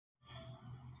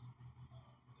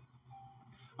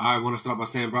I want to start by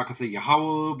saying Barakatha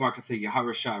Yahweh, Barakatha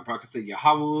Yahavrashai, Barakatha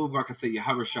Yahweh, Barakatha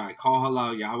Yahavrashai, Call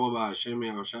Halal Yahweh by Hashem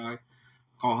Yahavrashai,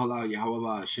 Call Halal Yahweh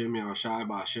by Hashem Yahavrashai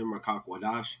by Hashem Rakak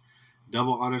Wadash.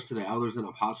 Double honors to the elders and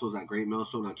apostles at Great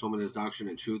Millstone that told me this doctrine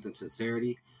in truth and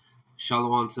sincerity.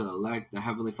 Shalom to the elect. The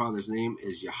Heavenly Father's name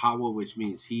is Yahweh, which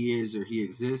means He is or He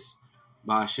exists.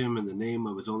 By Hashem, in the name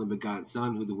of His only begotten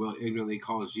Son, who the world ignorantly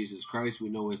calls Jesus Christ, we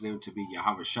know His name to be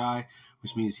Yahweh Shai,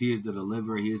 which means He is the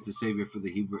deliverer, He is the Savior for the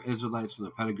Hebrew Israelites from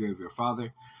the pedigree of your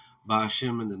father. By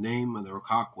Hashem, in the name of the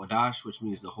Rakak Wadash, which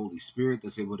means the Holy Spirit,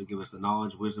 that's able to give us the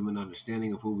knowledge, wisdom, and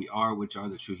understanding of who we are, which are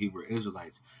the true Hebrew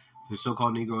Israelites. If you're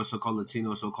so-called Negro, so-called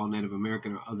Latino, so-called Native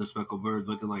American, or other speckled bird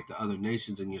looking like the other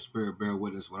nations, and your spirit bear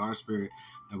witness with our spirit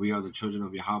that we are the children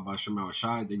of Yahweh Hashem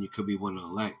Shai, then you could be one of the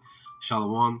elect.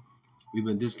 Shalom. We've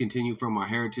been discontinued from our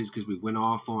heritage because we went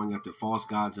off following after false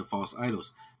gods and false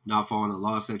idols, not following the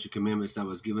law, statute, commandments that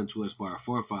was given to us by our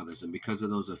forefathers. And because of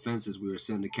those offenses, we were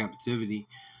sent into captivity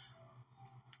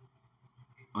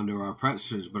under our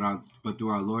oppressors. But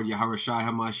through our Lord Yahweh Shai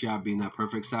HaMashiach, being that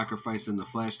perfect sacrifice in the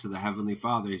flesh to the Heavenly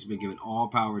Father, He's been given all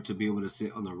power to be able to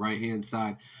sit on the right-hand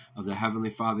side of the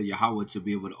Heavenly Father Yahweh, to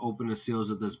be able to open the seals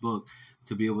of this book,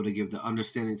 to be able to give the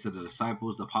understanding to the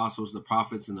disciples, the apostles, the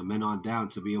prophets, and the men on down,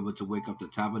 to be able to wake up the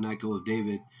tabernacle of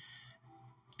David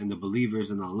and the believers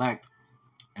and the elect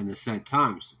and the set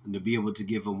times, and to be able to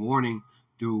give a warning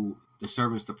through the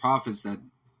servants, the prophets, that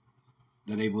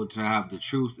able to have the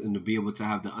truth and to be able to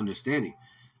have the understanding,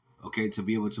 okay, to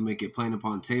be able to make it plain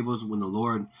upon tables when the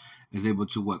Lord is able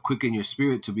to quicken your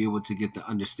spirit to be able to get the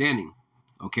understanding,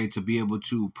 okay, to be able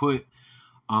to put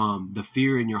the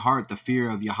fear in your heart, the fear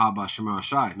of Yahweh Shema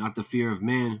Shai, not the fear of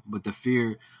man, but the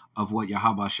fear of what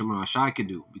Yahweh Shema Shai can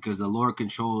do, because the Lord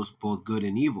controls both good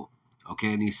and evil,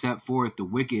 okay, and He set forth the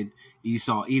wicked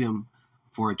Esau Edom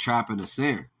for a trap and a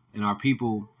snare, and our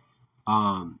people,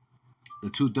 the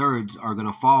 2/3 are going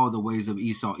to follow the ways of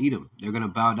Esau Edom. They're going to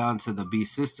bow down to the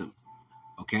beast system,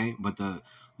 okay, but the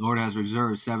Lord has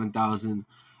reserved 7,000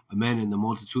 men in the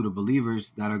multitude of believers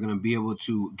that are going to be able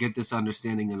to get this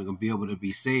understanding and are going to be able to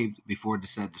be saved before the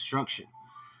said destruction,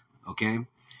 okay?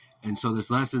 And so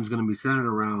this lesson is going to be centered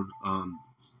around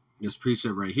this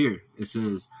precept right here. It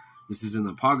says, this is in the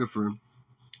Apocrypha,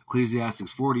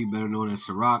 Ecclesiastes 40, better known as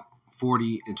Sirach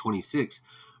 40 and 26.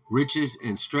 Riches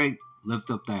and strength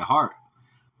lift up thy heart,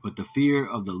 but the fear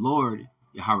of the Lord,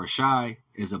 Yahweh Shai,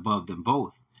 is above them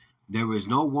both. There is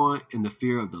no want in the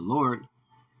fear of the Lord,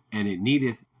 and it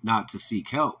needeth not to seek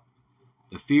help.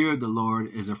 The fear of the Lord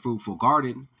is a fruitful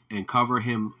garden, and cover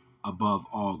Him above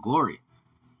all glory.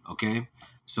 Okay,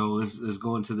 so let's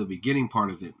go into the beginning part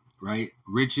of it, right?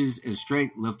 Riches and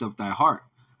strength lift up thy heart.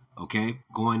 Okay,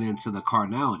 going into the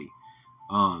carnality.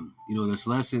 This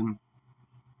lesson,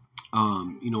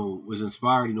 was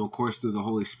inspired, of course, through the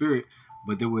Holy Spirit.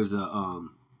 But there was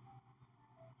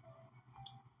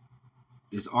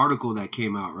this article that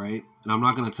came out, right? And I'm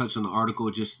not going to touch on the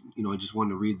article, just I just wanted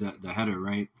to read the header,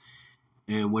 right?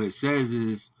 And what it says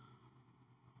is,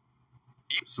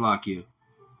 Slakia.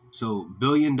 So, $1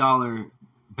 billion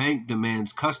bank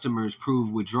demands customers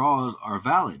prove withdrawals are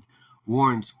valid.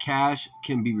 Warns cash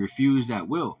can be refused at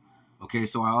will. Okay,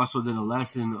 so I also did a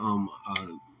lesson,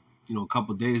 a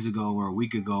couple days ago or a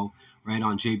week ago, right,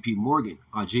 on J.P. Morgan.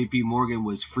 J.P. Morgan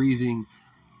was freezing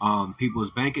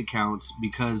people's bank accounts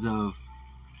because of,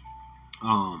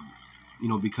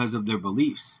 because of their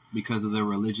beliefs, because of their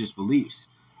religious beliefs.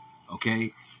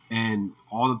 Okay, and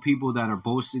all the people that are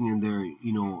boasting in their,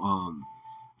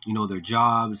 their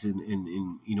jobs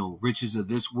and riches of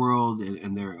this world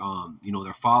and their,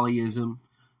 their follyism.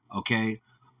 Okay,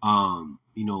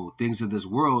 things of this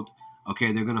world.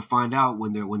 Okay, they're gonna find out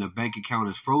when their bank account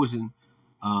is frozen,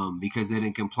 because they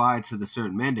didn't comply to the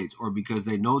certain mandates, or because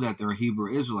they know that they're a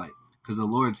Hebrew Israelite. Because the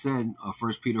Lord said,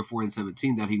 1 Peter 4 and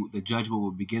 17, that the judgment will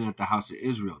begin at the house of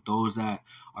Israel. Those that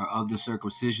are of the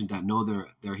circumcision, that know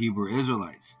they're Hebrew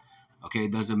Israelites. Okay,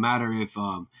 it doesn't matter if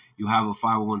you have a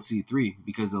 501c3,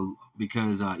 because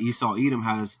Esau Edom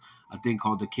has a thing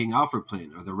called the King Alfred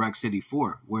Plan, or the Rec City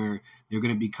 4, where they're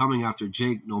going to be coming after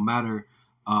Jake no matter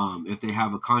if they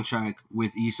have a contract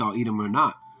with Esau Edom or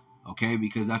not. Okay,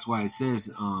 because that's why it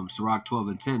says, Sirach 12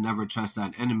 and 10, never trust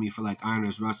thine enemy, for like iron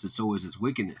is rusted, so is his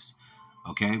wickedness.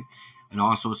 Okay, and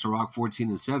also Sirach 14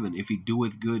 and 7, if he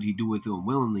doeth good, he doeth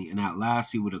unwillingly, and at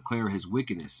last he will declare his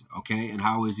wickedness. Okay, and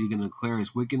how is he going to declare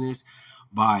his wickedness?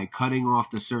 By cutting off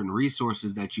the certain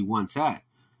resources that you once had.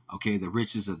 Okay, the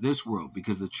riches of this world,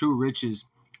 because the true riches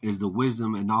is the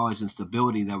wisdom and knowledge and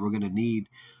stability that we're going to need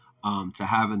to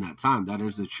have in that time. That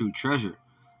is the true treasure.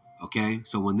 Okay,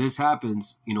 so when this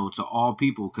happens, to all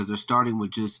people, because they're starting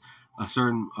with just a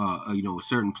certain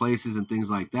certain places and things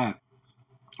like that.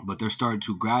 But they're starting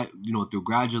to through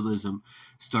gradualism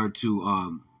start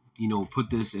to put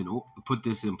this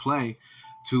in play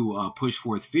to push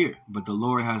forth fear. But the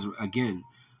Lord has again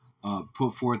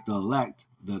put forth the elect,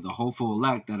 the hopeful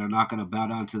elect that are not going to bow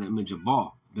down to the image of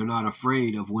Baal. They're not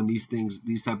afraid of when these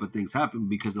type of things happen,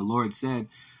 because the Lord said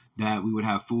that we would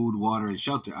have food, water, and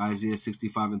shelter. Isaiah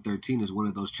 65:13 is one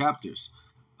of those chapters.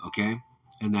 Okay,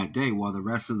 in that day, while the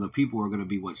rest of the people are going to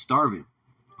be starving.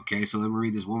 Okay, so let me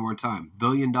read this one more time. $1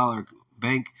 billion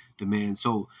bank demand.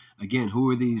 So again, who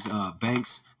are these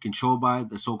banks controlled by?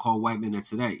 The so-called white men of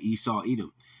today, Esau,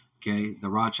 Edom. Okay, the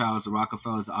Rothschilds, the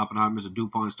Rockefellers, the Oppenheimers, the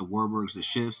DuPonts, the Warburgs, the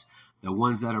Schiffs, the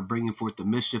ones that are bringing forth the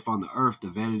mischief on the earth, the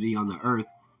vanity on the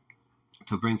earth,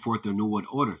 to bring forth their New World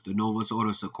Order, the Novus Ordo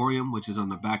Seclorum, which is on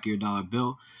the back of your dollar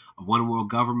bill, a one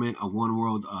world government, a one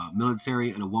world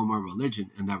military, and a one world religion.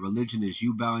 And that religion is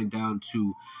you bowing down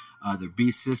to their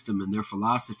beast system and their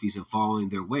philosophies and following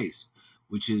their ways,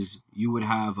 which is you would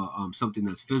have something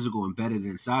that's physical embedded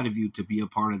inside of you to be a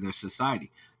part of their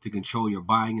society, to control your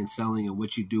buying and selling and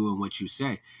what you do and what you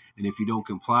say. And if you don't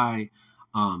comply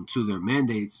to their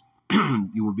mandates,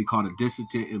 you will be called a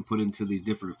dissident and put into these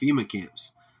different FEMA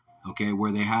camps. Okay,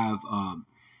 where they have,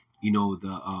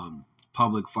 the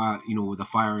public fire, with the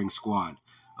firing squad.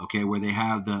 Okay, where they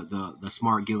have the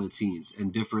smart guillotines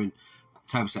and different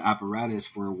types of apparatus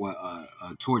for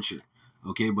torture.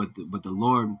 Okay, but the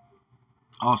Lord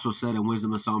also said in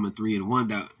Wisdom of Solomon 3:1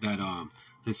 that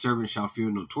his servant shall fear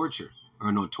no torture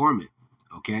or no torment.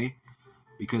 Okay,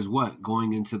 because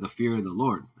going into the fear of the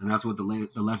Lord, and that's what the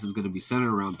lesson is going to be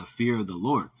centered around, the fear of the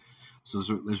Lord. So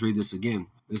let's read this again.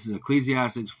 This is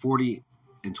Ecclesiastes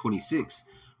 40:26.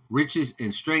 Riches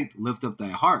and strength lift up thy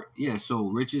heart. Yeah, so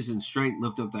riches and strength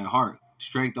lift up thy heart.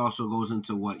 Strength also goes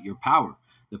into your power,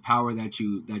 the power that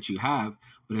you have,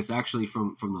 but it's actually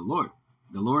from the Lord.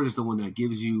 The Lord is the one that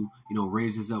gives you,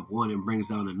 raises up one and brings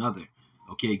down another.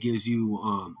 Okay, it gives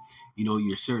you,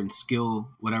 your certain skill,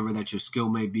 whatever that your skill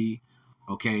may be.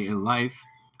 Okay, in life.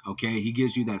 Okay, he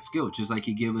gives you that skill, just like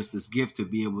he gave us this gift to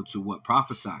be able to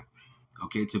prophesy.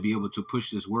 Okay, to be able to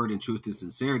push this word in truth and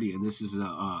sincerity. And this is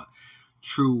a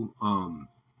true, a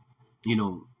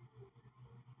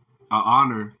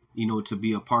honor, to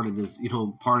be a part of this,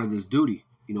 part of this duty,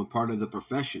 part of the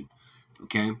profession.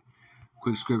 Okay,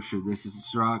 quick scripture. This is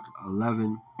Sirach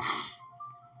 11.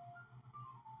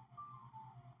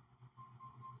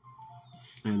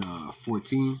 And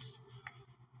 14.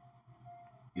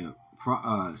 Yeah.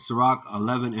 Sirach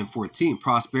 11:14.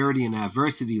 Prosperity and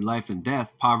adversity, life and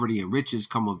death, poverty and riches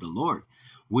come of the Lord.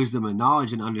 Wisdom and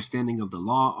knowledge and understanding of the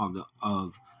law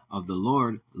of the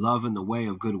Lord, love and the way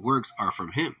of good works are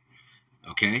from him.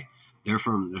 Okay? They're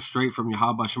straight from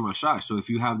Yahweh Shemashai. So if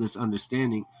you have this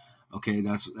understanding, okay,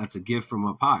 that's a gift from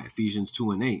up high. Ephesians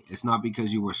 2:8. It's not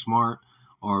because you were smart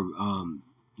or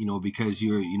because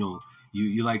you're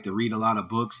you like to read a lot of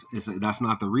books. That's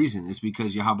not the reason. It's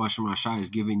because Yahweh Shemashai is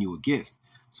giving you a gift.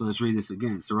 So let's read this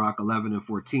again. Sirach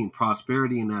 11:14.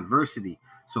 Prosperity and adversity.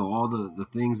 So all the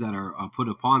things that are put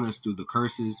upon us through the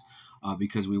curses,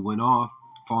 because we went off,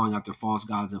 falling after false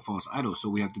gods and false idols. So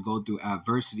we have to go through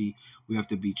adversity. We have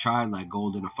to be tried like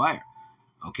gold in a fire.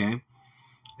 Okay?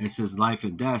 It says life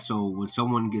and death. So when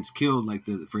someone gets killed, like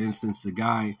for instance, the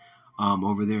guy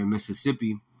over there in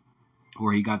Mississippi,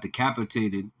 where he got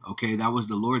decapitated, okay, that was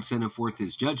the Lord sending forth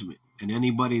his judgment. And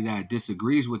anybody that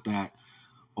disagrees with that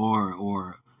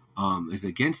or is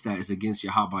against that is against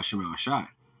Yahweh Shema Shai.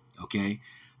 Okay?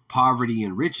 Poverty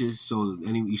and riches. So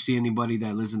you see anybody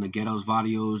that lives in the ghettos,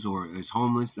 vadios, or is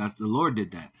homeless, that's the Lord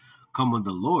did that. Come with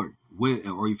the Lord.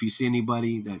 Or if you see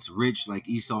anybody that's rich like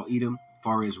Esau, Edom,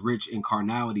 far as rich in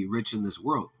carnality, rich in this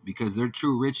world, because their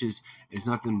true riches is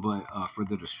nothing but for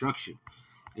the destruction.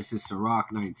 This is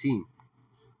Sirach 19.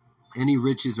 Any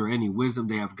riches or any wisdom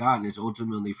they have gotten is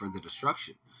ultimately for the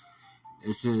destruction.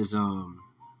 It says,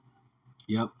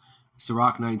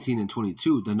 Sirach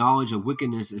 19:22. The knowledge of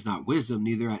wickedness is not wisdom,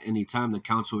 neither at any time the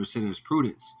counsel of sinners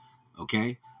prudence.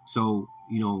 Okay? So,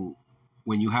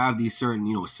 when you have these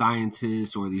certain,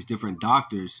 scientists or these different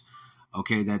doctors,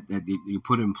 okay, that you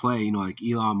put in play, like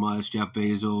Elon Musk, Jeff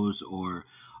Bezos, or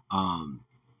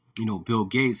Bill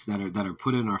Gates that are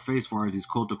put in our face as far as these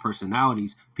cult of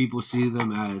personalities, people see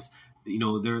them as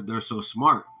they're so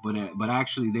smart, but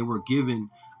actually they were given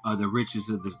the riches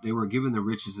of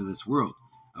this world.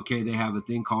 Okay, they have a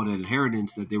thing called an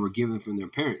inheritance that they were given from their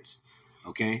parents.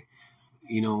 Okay,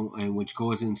 and which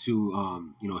goes into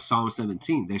Psalm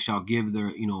 17. They shall give their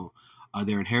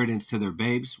inheritance to their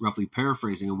babes. Roughly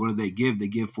paraphrasing, and what do? They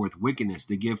give forth wickedness.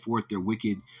 They give forth their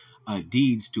wicked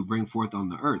deeds to bring forth on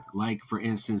the earth. Like, for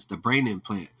instance, the brain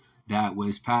implant that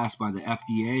was passed by the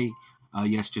FDA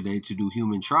yesterday to do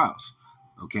human trials.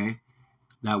 Okay,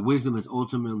 that wisdom is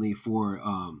ultimately for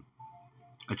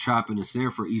a trap and a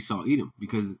snare for Esau Edom,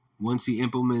 because once he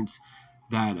implements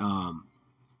that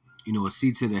a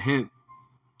seed to the hip,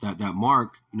 that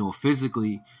mark,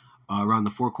 physically around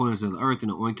the four corners of the earth in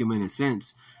an ointment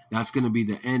sense, that's going to be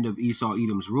the end of Esau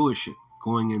Edom's rulership,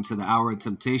 going into the hour of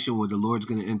temptation where the Lord's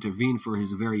going to intervene for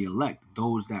his very elect,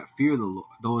 those that fear the Lord,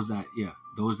 those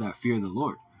that fear the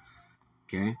Lord.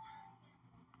 Okay,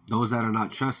 those that are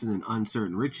not trusting in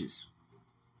uncertain riches.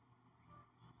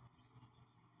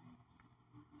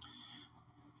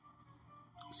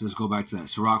 So let's go back to that.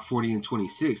 Sirach 40 and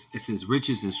 26. It says,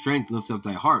 riches and strength lift up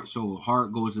thy heart. So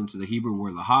heart goes into the Hebrew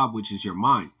word lahab, which is your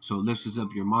mind. So it lifts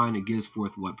up your mind and gives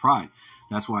forth what? Pride.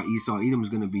 That's why Esau Edom is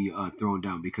going to be thrown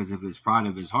down, because of his pride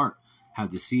of his heart have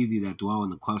deceived thee that dwell in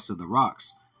the clefts of the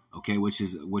rocks. Okay, which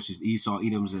is Esau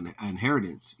Edom's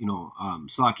inheritance.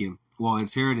 Slakia. Well,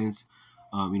 inheritance.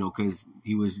 Because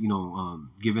he was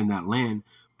given that land,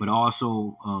 but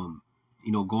also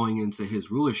going into his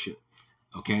rulership.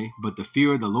 Okay, but the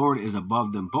fear of the Lord is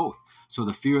above them both. So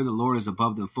the fear of the Lord is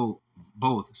above them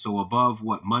both. So above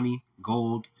what? Money,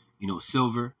 gold,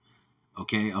 silver.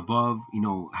 Okay, above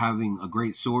having a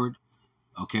great sword.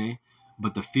 Okay,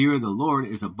 but the fear of the Lord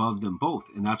is above them both,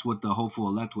 and that's what the hopeful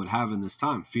elect would have in this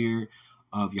time: fear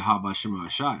of Yahweh Shema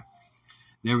Shai.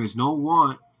 There is no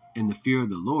want in the fear of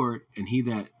the Lord, and he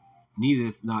that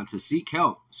needeth not to seek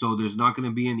help. So there's not going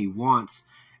to be any wants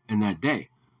in that day,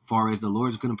 far as the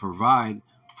Lord's going to provide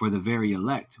for the very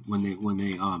elect when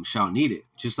they shall need it.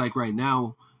 Just like right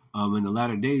now, in the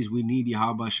latter days, we need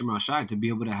Yahweh Shema Shai to be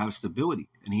able to have stability,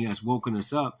 and he has woken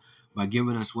us up by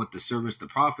giving us what the servants, the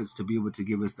prophets, to be able to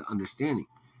give us the understanding.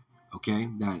 Okay,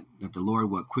 that the Lord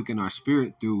would quicken our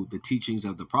spirit through the teachings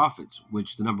of the prophets,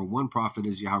 which the number one prophet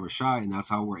is Yahweh Shai, and that's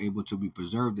how we're able to be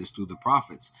preserved, is through the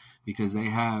prophets, because they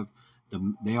are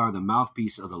the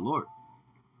mouthpiece of the Lord.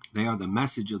 They are the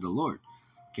message of the Lord.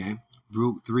 Okay,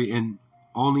 Baruch 3, and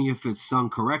only if it's sung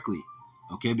correctly.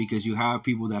 Okay, because you have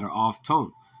people that are off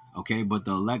tone. Okay, but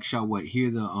the elect shall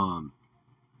hear the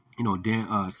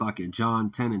it's like in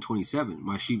John 10 and 27.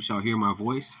 My sheep shall hear my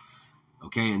voice.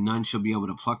 Okay, and none shall be able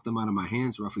to pluck them out of my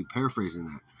hands. Roughly paraphrasing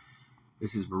that.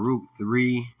 This is Baruch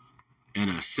 3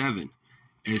 and 7.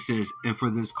 And it says, and for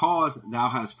this cause thou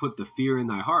hast put the fear in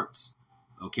thy hearts.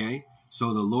 Okay,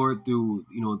 so the Lord through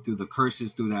the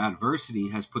curses, through the adversity,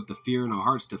 has put the fear in our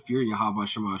hearts to fear Yahweh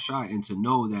Shema Shai, and to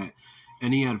know that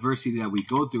any adversity that we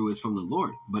go through is from the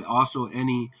Lord, but also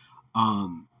any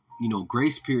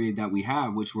grace period that we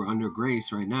have, which we're under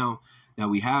grace right now, that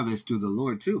we have is through the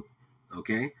Lord too.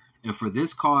 Okay, and for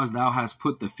this cause thou hast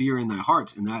put the fear in thy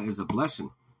hearts, and that is a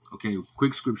blessing. Okay,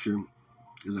 quick scripture,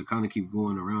 because I kind of keep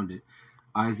going around it.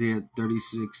 Isaiah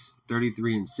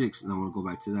 33 and 6, and I want to go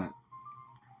back to that.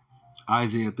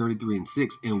 Isaiah 33 and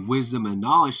 6, and wisdom and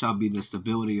knowledge shall be the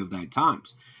stability of thy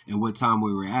times. And what time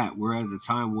we were at? We're at the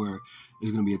time where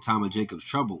there's going to be a time of Jacob's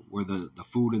trouble, where the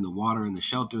food and the water and the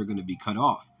shelter are going to be cut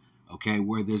off. Okay,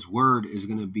 where this word is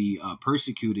going to be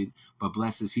persecuted, but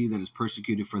blessed is he that is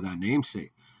persecuted for thy name's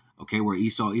sake. Okay, where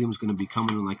Esau Edom is going to be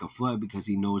coming in like a flood, because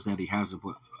he knows that he has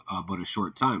but a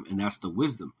short time, and that's the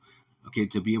wisdom. Okay,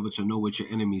 to be able to know what your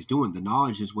enemy's doing. The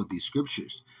knowledge is what these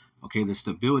scriptures. Okay, the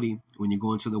stability, when you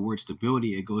go into the word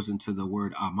stability, it goes into the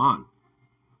word aman.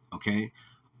 Okay,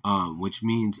 which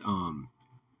means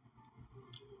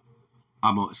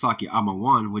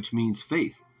amawan, which means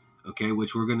faith. Okay,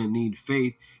 which we're going to need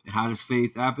faith. And how does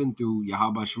faith happen? Through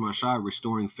Yahweh Shema Shai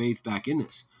restoring faith back in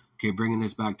us. Okay, bringing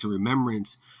us back to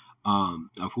remembrance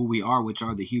of who we are, which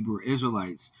are the Hebrew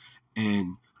Israelites,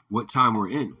 and what time we're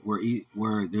in,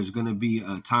 where there's going to be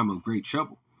a time of great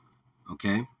trouble.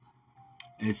 Okay,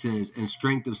 it says, and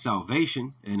strength of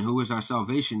salvation. And who is our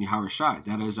salvation? Yahweh Shai.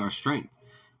 That is our strength.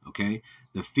 Okay,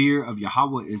 the fear of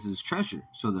Yahweh is his treasure.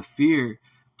 So to fear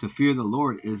the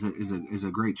Lord is a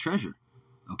great treasure.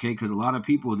 Okay, because a lot of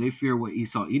people, they fear what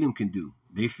Esau Edom can do.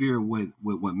 They fear what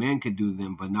man can do to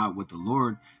them, but not what the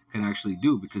Lord can actually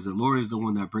do, because the Lord is the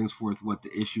one that brings forth what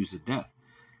the issues of death,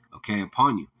 okay,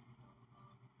 upon you.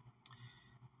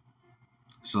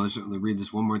 So let's read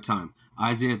this one more time.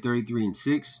 Isaiah 33 and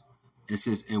 6, it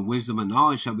says, and wisdom and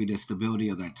knowledge shall be the stability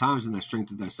of thy times, and the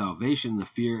strength of thy salvation. The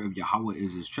fear of Yahweh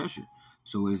is his treasure.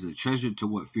 So it is a treasure to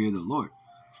what? Fear the Lord.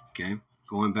 Okay,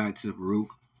 going back to Baruch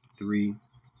 3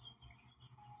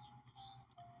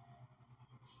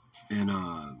 and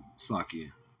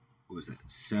Slakia, what was that?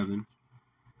 7.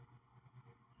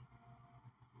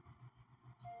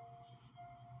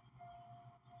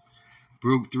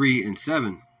 Baruch 3 and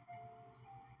 7.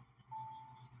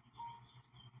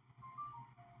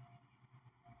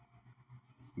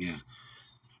 Yeah.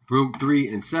 Baruch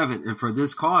 3:7. And for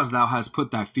this cause thou hast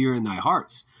put thy fear in thy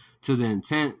hearts, to the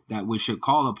intent that we should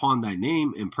call upon thy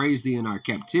name and praise thee in our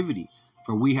captivity.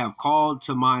 For we have called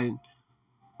to mind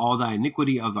all thy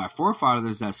iniquity of thy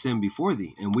forefathers that sinned before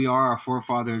thee. And we are our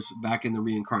forefathers back in the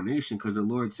reincarnation, because the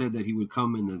Lord said that he would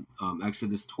come in the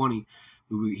Exodus 20.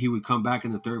 He would come back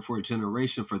in the third, fourth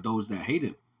generation for those that hate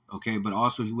him. Okay, but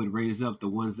also he would raise up the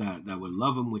ones that would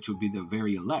love him, which would be the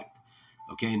very elect.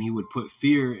 Okay, and he would put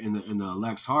fear in the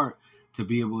elect's heart to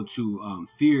be able to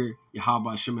fear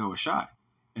Yahweh Shem Yahushai.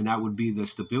 And that would be the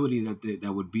stability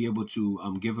that would be able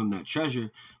to give him that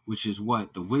treasure, which is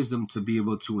what? The wisdom to be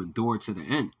able to endure to the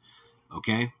end.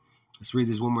 Okay? Let's read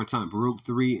this one more time. Baruch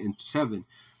 3:7.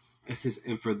 It says,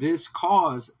 and for this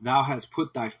cause thou hast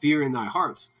put thy fear in thy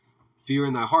hearts. Fear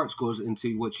in thy hearts goes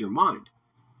into what's your mind.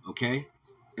 Okay?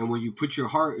 And where you put your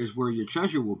heart is where your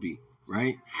treasure will be,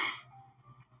 right?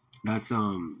 That's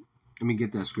let me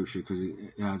get that scripture because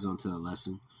it adds on to the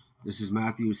lesson. This is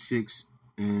Matthew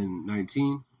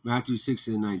 6:19. Matthew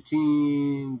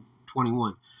 6:19,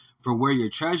 21. For where your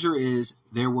treasure is,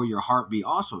 there will your heart be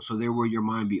also. So there will your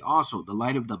mind be also. The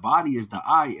light of the body is the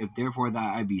eye. If therefore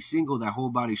thy eye be single, thy whole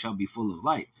body shall be full of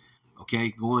light.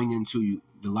 Okay, going into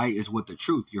the light is what the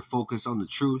truth. You're focused on the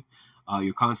truth.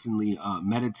 You're constantly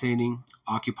meditating,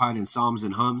 occupied in psalms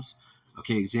and hymns.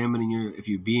 Okay, examining if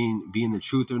you're being the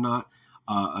truth or not.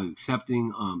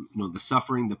 Accepting, the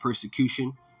suffering, the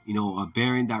persecution.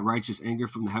 Bearing that righteous anger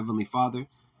from the Heavenly Father.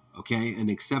 Okay, and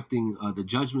accepting the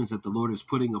judgments that the Lord is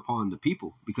putting upon the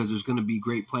people, because there's going to be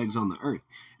great plagues on the earth,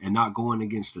 and not going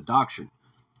against the doctrine.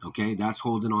 Okay, that's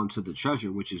holding on to the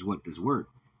treasure, which is what this word,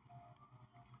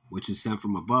 which is sent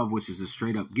from above, which is a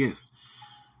straight up gift.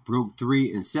 Baruch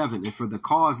 3:7. And for the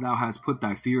cause thou hast put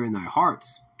thy fear in thy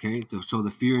hearts. Okay, so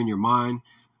the fear in your mind.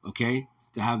 Okay,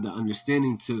 to have the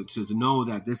understanding to know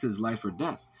that this is life or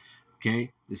death.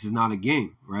 Okay, this is not a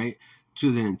game, right?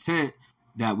 To the intent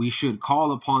that we should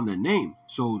call upon the name.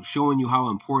 So showing you how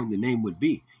important the name would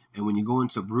be. And when you go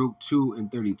into Baruch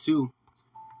 2:32,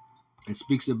 it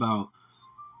speaks about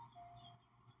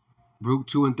Baruch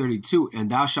 2:32, and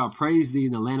thou shalt praise thee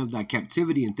in the land of thy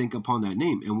captivity and think upon thy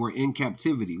name. And we're in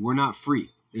captivity. We're not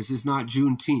free. This is not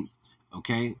Juneteenth.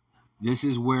 Okay, this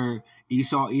is where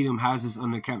Esau Edom has us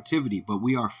under captivity, but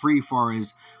we are free far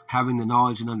as having the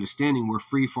knowledge and understanding. We're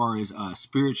free far as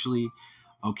spiritually,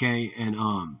 okay, and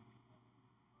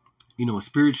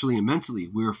spiritually and mentally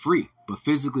we're free, but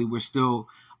physically we're still,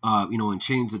 in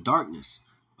chains of darkness.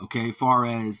 Okay, far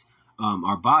as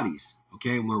our bodies.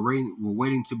 Okay, and we're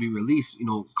waiting to be released.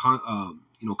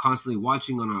 Constantly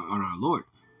watching on our Lord.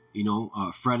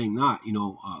 Fretting not.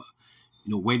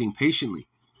 Waiting patiently.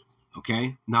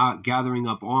 Okay, not gathering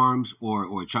up arms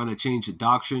or trying to change the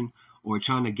doctrine or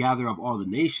trying to gather up all the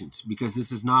nations, because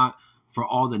this is not for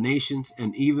all the nations,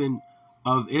 and even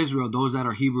of Israel, those that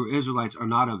are Hebrew Israelites are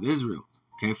not of Israel.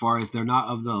 Okay, far as they're not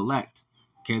of the elect.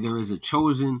 Okay, there is a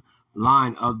chosen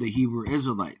line of the Hebrew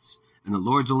Israelites, and the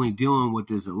Lord's only dealing with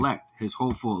his elect, his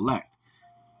hopeful elect.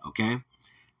 Okay,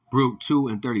 Baruch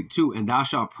 2:32, and thou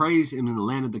shalt praise him in the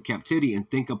land of the captivity and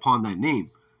think upon thy name.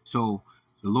 So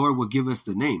the Lord will give us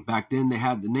the name. Back then they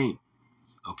had the name.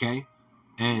 Okay,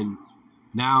 and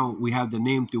now we have the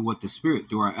name through what the Spirit,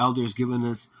 through our elders giving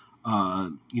us,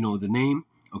 the name.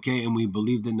 Okay, and we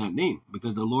believed in that name,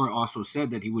 because the Lord also said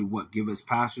that he would give us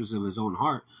pastors of his own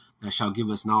heart that shall give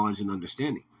us knowledge and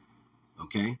understanding.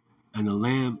 Okay, and the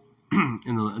Lamb,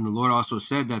 and the Lord also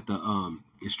said that the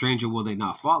stranger will they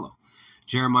not follow.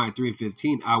 Jeremiah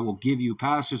 3:15, I will give you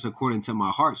pastors according to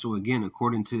my heart. So again,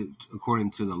 according to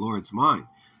the Lord's mind.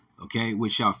 Okay,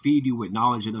 which shall feed you with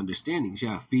knowledge and understanding.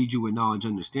 Shall feed you with knowledge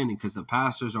and understanding, because the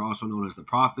pastors are also known as the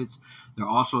prophets. They're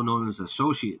also known as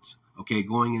associates. Okay,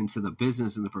 going into the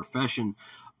business and the profession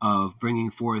of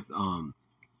bringing forth bringing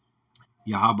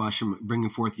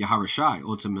forth Yahawashi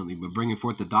ultimately, but bringing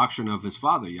forth the doctrine of his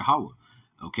father, Yahweh.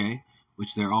 Okay,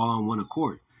 which they're all on one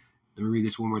accord. Let me read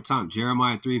this one more time.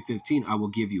 Jeremiah 3:15, I will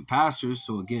give you pastors.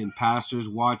 So again, pastors,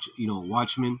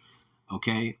 watchmen,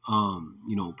 okay,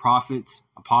 prophets,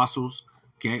 apostles,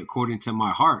 okay, according to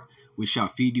my heart, which shall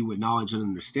feed you with knowledge and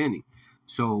understanding.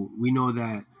 So we know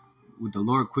that with the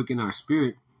Lord quicken our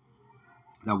spirit,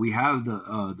 that we have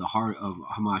the heart of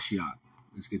Hamashiach.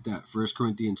 Let's get that. 1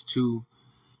 Corinthians 2.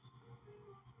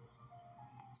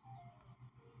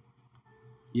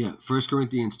 Yeah, 1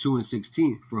 Corinthians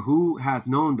 2:16. For who hath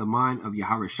known the mind of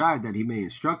Yahawashi that he may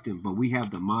instruct him? But we have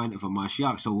the mind of a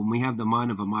Mashiach. So when we have the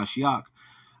mind of a Mashiach,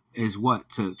 is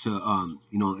what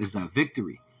is that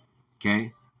victory.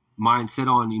 Okay, mind set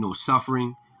on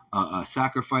suffering,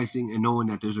 sacrificing, and knowing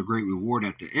that there's a great reward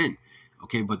at the end.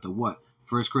 Okay, but the what?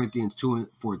 1 Corinthians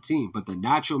 2:14. But the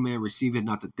natural man receiveth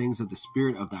not the things of the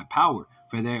spirit of that power,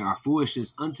 for they are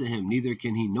foolishness unto him, neither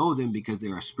can he know them because they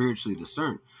are spiritually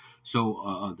discerned.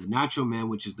 So the natural man,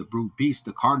 which is the brute beast,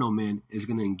 the carnal man, is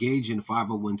going to engage in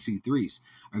 501c3s,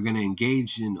 are going to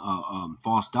engage in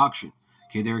false doctrine.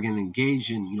 Okay, they're going to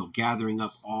engage in, gathering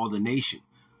up all the nation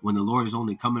when the Lord is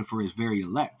only coming for his very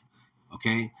elect.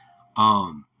 Okay,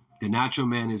 the natural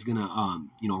man is going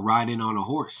to, ride in on a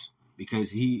horse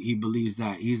because he believes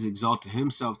that he's exalted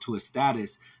himself to a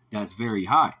status that's very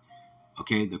high.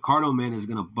 Okay, the carnal man is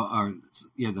gonna,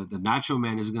 the natural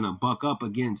man is gonna buck up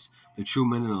against the true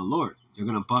men of the Lord. They're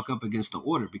gonna buck up against the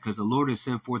order because the Lord has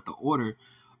sent forth the order.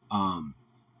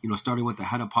 Starting with the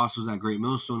head apostles at Great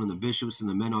Millstone and the bishops and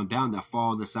the men on down that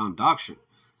follow the sound doctrine.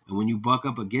 And when you buck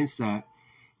up against that,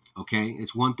 okay,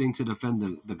 it's one thing to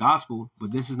defend the gospel,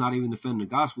 but this is not even defending the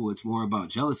gospel. It's more about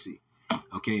jealousy,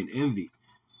 okay, and envy,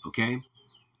 okay.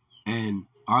 And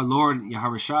our Lord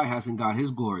Yahawashi hasn't got his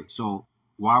glory, so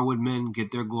why would men get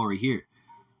their glory here?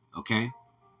 Okay.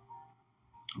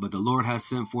 But the Lord has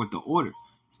sent forth the order.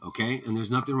 Okay. And there's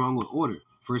nothing wrong with order.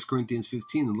 1 Corinthians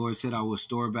 15, the Lord said, I will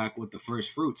store back with the first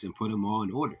fruits and put them all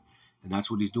in order. And that's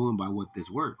what he's doing by with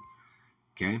this word.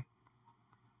 Okay.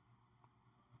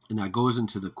 And that goes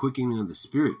into the quickening of the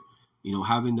spirit,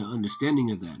 having the understanding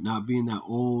of that, not being that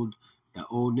old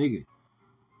nigga,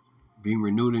 being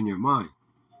renewed in your mind.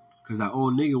 Because that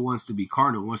old nigga wants to be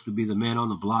carnal, wants to be the man on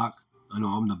the block. I know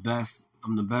I'm the best.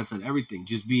 I'm the best at everything.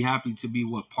 Just be happy to be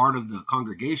part of the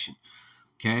congregation,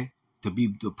 okay? To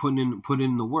put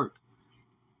in the work,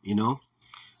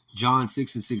 John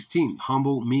 6:16,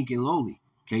 humble, meek, and lowly.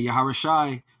 Okay,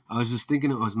 Yahawashi. I was just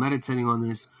thinking. I was meditating on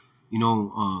this.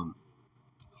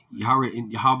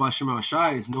 Yahweh Shema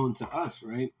Shai is known to us,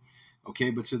 right? Okay,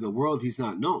 but to the world he's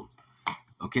not known.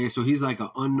 Okay, so he's like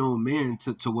an unknown man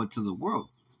to the world.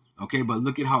 Okay, but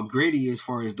look at how great he is as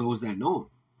far as those that know him.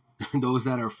 Those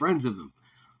that are friends of him,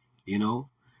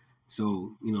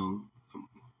 So,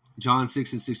 John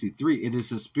 6:63, it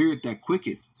is a spirit that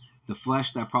quicketh, the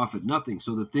flesh that profit nothing.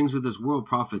 So the things of this world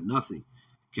profit nothing.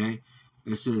 Okay.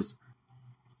 It says,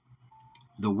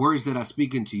 the words that I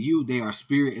speak unto you, they are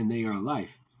spirit and they are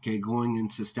life. Okay. Going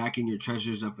into stacking your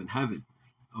treasures up in heaven.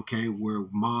 Okay. Where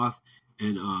moth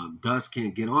and dust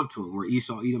can't get onto them, where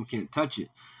Esau, Edom can't touch it.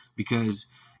 Because,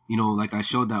 like I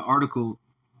showed that article,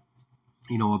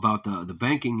 about the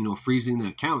banking, freezing the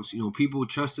accounts, people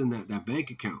trust in that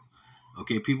bank account.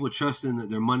 Okay. People trust in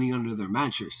their money under their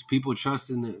mattress. People trust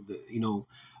in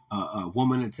a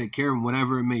woman to take care of them,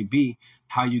 whatever it may be,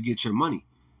 how you get your money.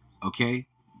 Okay.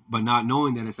 But not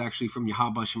knowing that it's actually from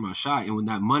Yahweh Shema Shai. And when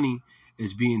that money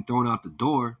is being thrown out the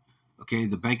door, okay,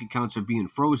 the bank accounts are being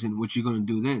frozen. What you going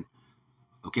to do then?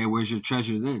 Okay. Where's your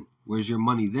treasure then? Where's your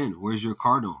money then? Where's your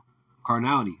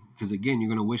carnality? Because again, you're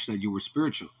going to wish that you were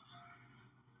spiritual.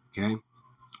 Okay,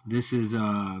 this is,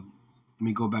 let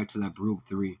me go back to that Baruch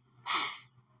 3.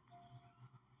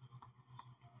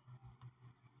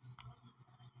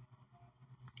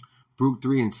 Baruch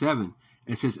 3:7,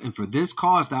 it says, and for this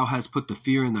cause thou hast put the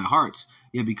fear in thy hearts.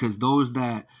 Yeah, because those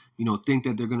that, think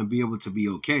that they're going to be able to be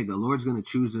okay, the Lord's going to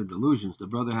choose their delusions. The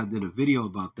brother did a video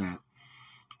about that.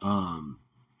 I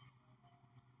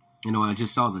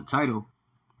just saw the title.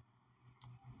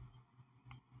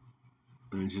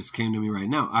 And it just came to me right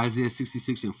now. Isaiah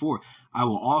 66:4. I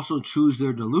will also choose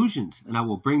their delusions, and I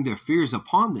will bring their fears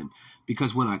upon them.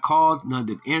 Because when I called, none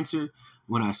did answer.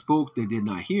 When I spoke, they did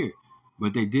not hear.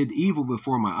 But they did evil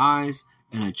before my eyes,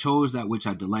 and I chose that which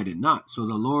I delighted not. So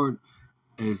the Lord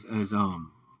is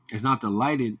not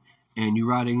delighted in you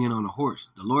riding in on a horse.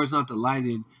 The Lord's not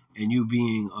delighted in you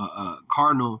being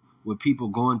carnal with people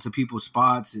going to people's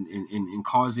spots and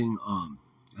causing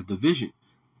a division.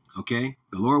 Okay,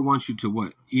 the Lord wants you to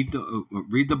what? Read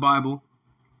the Bible,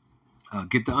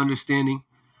 get the understanding.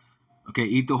 Okay,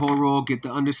 eat the whole roll, get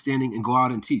the understanding, and go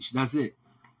out and teach. That's it.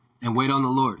 And wait on the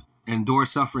Lord. Endure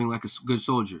suffering like a good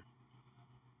soldier.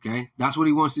 Okay, that's what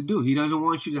he wants to do. He doesn't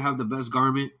want you to have the best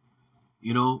garment,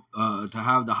 to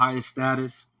have the highest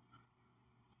status.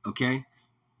 Okay,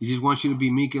 he just wants you to be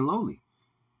meek and lowly.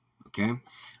 Okay,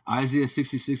 Isaiah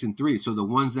 66:3. So the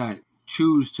ones that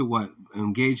choose to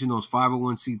engage in those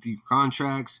 501c3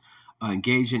 contracts,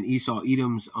 engage in Esau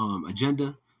Edom's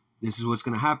agenda, this is what's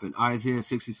going to happen. Isaiah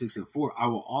 66:4. I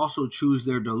will also choose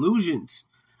their delusions.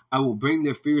 I will bring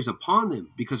their fears upon them,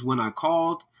 because when I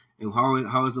called, and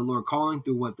how is the Lord calling?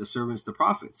 Through what? The servants, the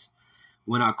prophets.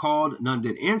 When I called, none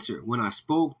did answer. When I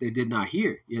spoke, they did not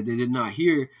hear. Yeah, they did not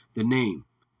hear the name.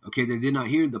 Okay, they did not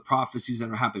hear the prophecies that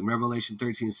are happening. Revelation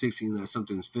 13:16, that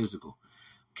something is physical.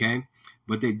 Okay,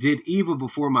 but they did evil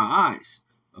before my eyes.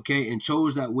 Okay, and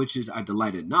chose that which is I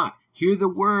delighted not. Hear the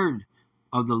word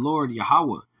of the Lord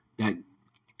Yahweh, that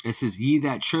it says, ye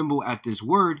that tremble at this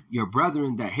word, your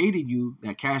brethren that hated you,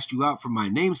 that cast you out for my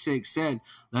name's sake, said,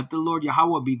 let the Lord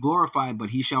Yahweh be glorified, but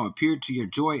he shall appear to your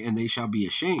joy, and they shall be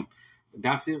ashamed.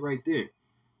 That's it right there.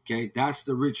 Okay, that's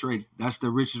the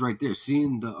riches right there.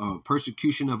 Seeing the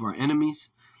persecution of our enemies.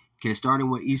 Okay, starting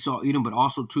with Esau, Edom, but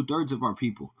also 2/3 of our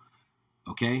people.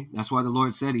 Okay, that's why the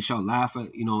Lord said he shall laugh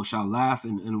at, shall laugh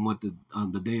in what the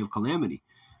day of calamity.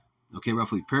 Okay,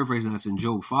 roughly paraphrasing, that's in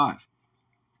Job 5.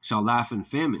 Shall laugh in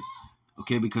famine.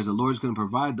 Okay, because the Lord's going to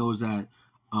provide those that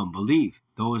believe,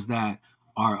 those that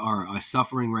are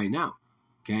suffering right now.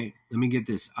 Okay, let me get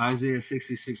this. Isaiah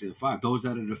 66:5. Those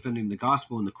that are defending the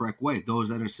gospel in the correct way. Those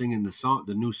that are singing the song,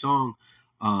 the new song,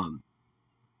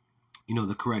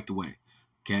 the correct way.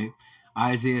 Okay,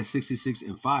 Isaiah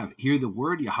 66:5. Hear the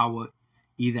word, Yahweh,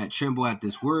 ye that tremble at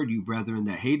this word, you brethren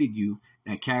that hated you,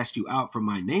 that cast you out for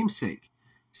my name's sake,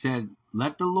 said,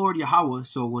 let the Lord Yahweh,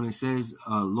 so when it says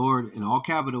Lord in all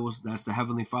capitals, that's the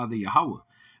Heavenly Father Yahweh,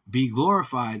 be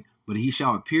glorified, but he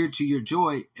shall appear to your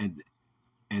joy, and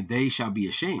they shall be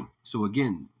ashamed. So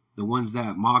again, the ones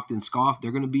that mocked and scoffed,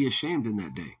 they're going to be ashamed in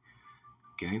that day.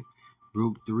 Okay,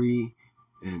 Baruch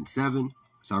 3:7.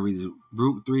 So I read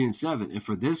Baruch 3:7. And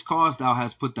for this cause thou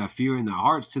hast put thy fear in thy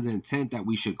hearts, to the intent that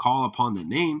we should call upon the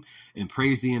name and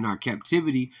praise thee in our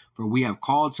captivity. For we have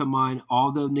called to mind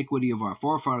all the iniquity of our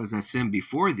forefathers that sinned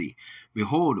before thee.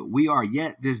 Behold, we are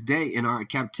yet this day in our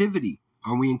captivity.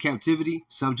 Are we in captivity?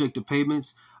 Subject to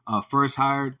payments, last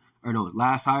hired,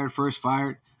 first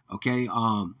fired. Okay,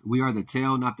 we are the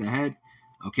tail, not the head.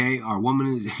 Okay, our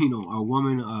woman is,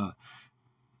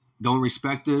 don't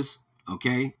respect us.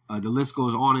 Okay, the list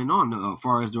goes on and on as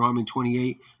far as Deuteronomy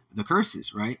 28, the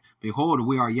curses, right? Behold,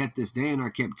 we are yet this day in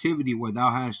our captivity, where thou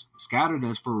hast scattered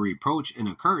us for reproach and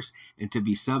a curse, and to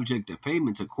be subject to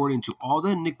payments according to all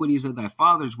the iniquities of thy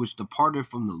fathers, which departed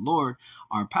from the Lord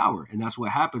our power. And that's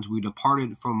what happens. We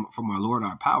departed from our Lord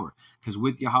our power, because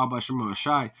with Yahweh Shema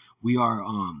Shai, we are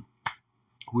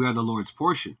the Lord's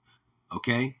portion.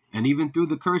 Okay, and even through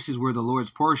the curses, we're the Lord's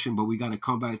portion, but we got to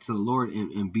come back to the Lord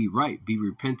and be right, be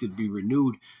repented, be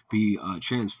renewed, be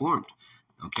transformed.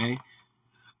 Okay,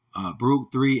 Baruch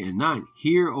 3:9.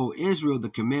 Hear, O Israel, the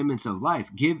commandments of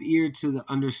life. Give ear to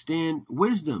understand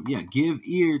wisdom. Yeah, give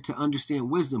ear to understand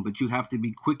wisdom, but you have to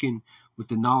be quickened with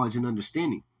the knowledge and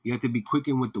understanding. You have to be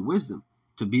quickened with the wisdom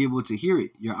to be able to hear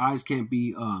it. Your eyes can't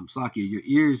be slacking. Your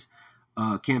ears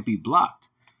can't be blocked.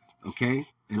 Okay.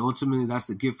 And ultimately, that's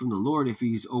the gift from the Lord if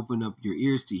he's opened up your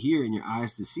ears to hear and your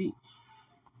eyes to see.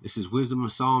 This is Wisdom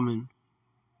of Solomon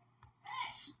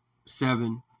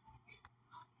 7.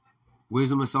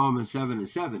 Wisdom of Solomon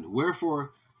 7:7.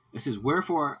 Wherefore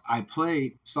I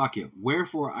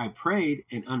prayed,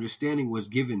 and understanding was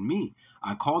given me.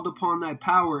 I called upon thy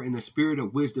power, and the spirit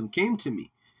of wisdom came to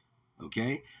me.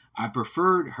 Okay? I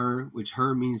preferred her, which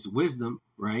her means wisdom,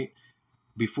 right?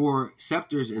 Before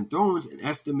scepters and thrones, and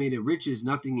estimated riches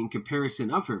nothing in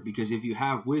comparison of her. Because if you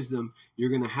have wisdom, you're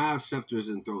going to have scepters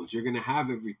and thrones. You're going to have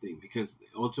everything, because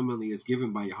ultimately it's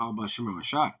given by Yahweh Shema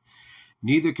Mashai.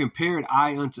 Neither compared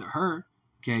I unto her.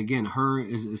 Okay, again, her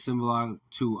is similar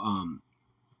to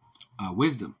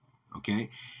wisdom. Okay,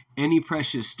 any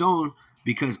precious stone,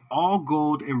 because all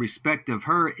gold in respect of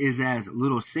her is as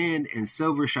little sand, and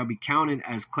silver shall be counted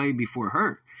as clay before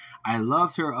her. I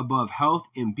loved her above health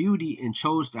and beauty, and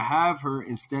chose to have her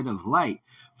instead of light.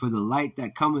 For the light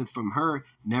that cometh from her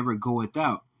never goeth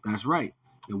out. That's right.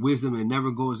 The wisdom, it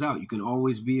never goes out. You can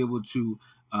always be able to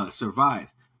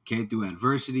survive. Okay, through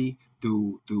adversity,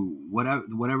 through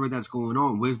whatever that's going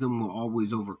on, wisdom will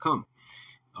always overcome.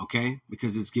 Okay,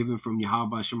 because it's given from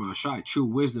Yahweh Shema Shai, true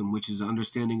wisdom, which is the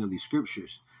understanding of these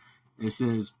scriptures. It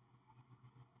says,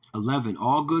 11.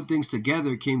 All good things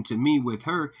together came to me with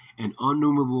her, and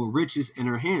innumerable riches in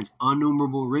her hands.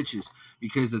 Innumerable riches.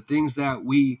 Because the things that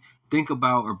we think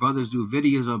about, or brothers do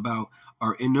videos about,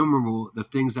 are innumerable. The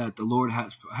things that the Lord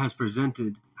has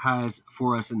presented, has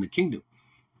for us in the kingdom.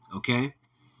 Okay?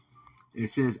 It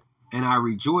says, and I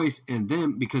rejoice in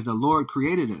them, because the Lord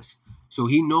created us. So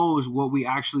he knows what we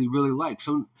actually really like.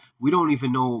 So we don't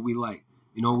even know what we like.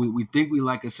 We think we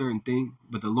like a certain thing,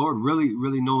 but the Lord really,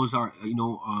 really knows our,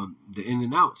 the in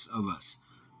and outs of us,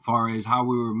 as far as how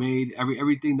we were made,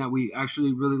 everything that we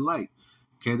actually really like.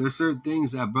 Okay, there's certain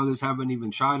things that brothers haven't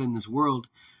even tried in this world,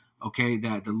 okay,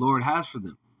 that the Lord has for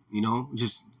them.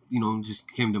 Just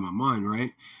came to my mind,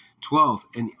 right? 12.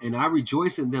 And I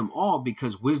rejoice in them all,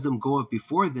 because wisdom goeth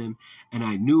before them, and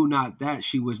I knew not that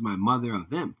she was my mother of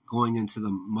them. Going into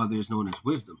the mother is known as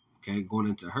wisdom, okay, going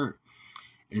into her.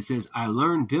 It says, I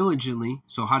learned diligently.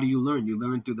 So how do you learn? You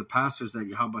learn through the pastors that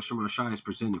Yahweh Shem Shai has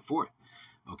presented forth.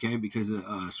 Okay, because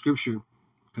scripture,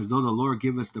 because though the Lord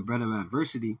give us the bread of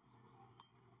adversity,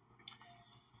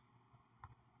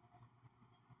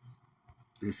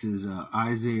 this is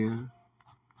Isaiah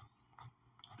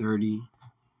 30.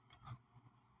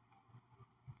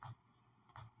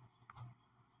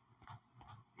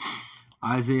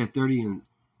 Isaiah 30 and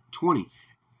 20.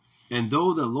 And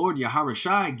though the Lord Yahweh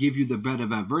Shai give you the bread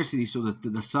of adversity, so that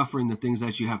the suffering, the things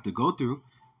that you have to go through,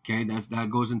 okay, that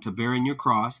goes into bearing your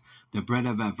cross, the bread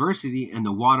of adversity and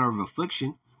the water of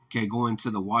affliction, okay, go into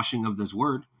the washing of this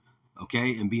word,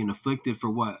 okay, and being afflicted for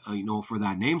what, for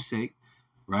that namesake,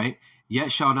 right?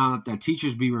 Yet shall not thy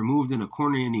teachers be removed in a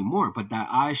corner anymore, but thy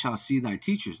eyes shall see thy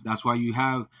teachers. That's why you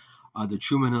have the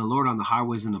true men of the Lord on the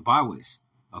highways and the byways,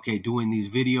 okay, doing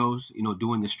these videos,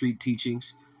 doing the street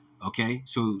teachings, okay.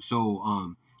 So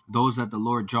those that the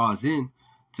Lord draws in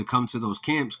to come to those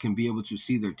camps can be able to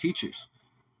see their teachers,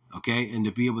 okay, and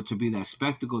to be able to be that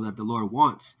spectacle that the Lord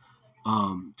wants,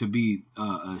 to be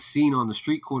seen on the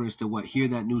street corners, to hear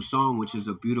that new song, which is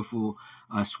a beautiful,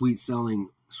 sweet smelling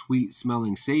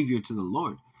Savior to the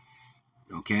Lord.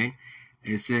 Okay,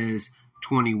 it says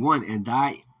 21, and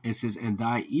thy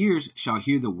ears shall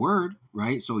hear the word,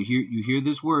 right? So here you hear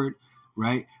this word,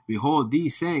 right? Behold thee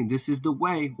saying, this is the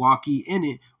way, walk ye in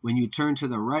it, when you turn to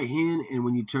the right hand and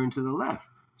when you turn to the left.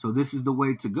 So this is the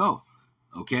way to go,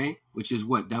 okay? Which is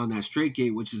what? Down that straight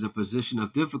gate, which is a position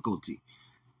of difficulty,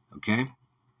 okay?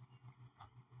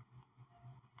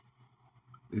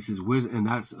 This is wisdom,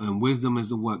 and wisdom is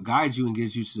the what guides you and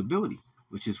gives you stability,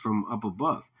 which is from up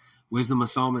above. Wisdom of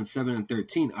Solomon 7 and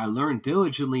 13. I learned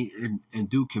diligently and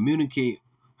do communicate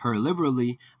her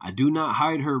liberally. I do not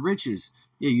hide her riches.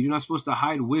 Yeah, you're not supposed to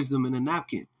hide wisdom in a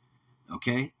napkin.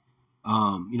 Okay?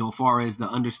 As far as the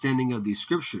understanding of these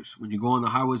scriptures, when you go on the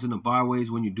highways and the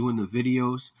byways, when you're doing the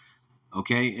videos,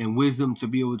 okay, and wisdom to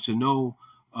be able to know,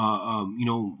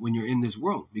 when you're in this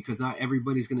world, because not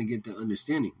everybody's going to get the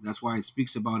understanding. That's why it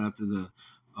speaks about after the,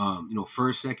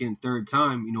 first, second, third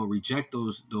time, reject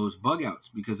those bug outs,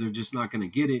 because they're just not going to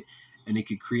get it, and it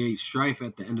could create strife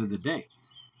at the end of the day.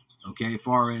 Okay, as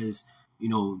far as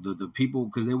the people,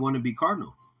 because they want to be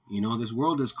cardinal. This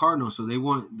world is cardinal, so they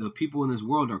want the people in this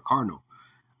world are cardinal.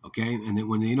 Okay, and then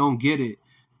when they don't get it,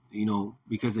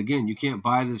 because again, you can't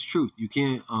buy this truth. You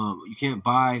can't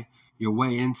buy your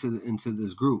way into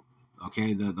this group.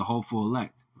 Okay, the hopeful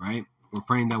elect, right? We're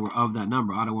praying that we're of that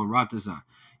number. Adawan Ratazah.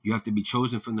 You have to be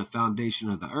chosen from the foundation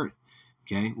of the earth.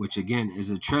 Okay, which again is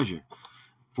a treasure.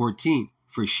 14.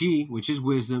 For she, which is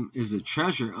wisdom, is a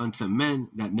treasure unto men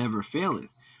that never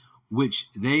faileth, which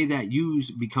they that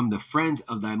use become the friends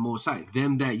of thy Most High.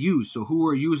 Them that use. So who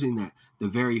are using that? The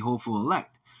very hopeful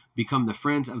elect. Become the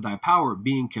friends of thy power,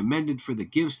 being commended for the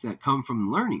gifts that come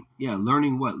from learning. Yeah,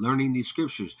 learning what? Learning these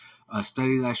scriptures.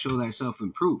 Study that show thyself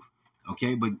improve.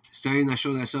 Okay, but studying that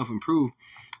show thyself improve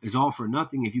is all for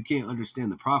nothing if you can't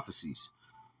understand the prophecies.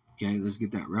 Okay, let's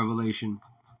get that. Revelation.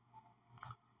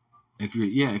 If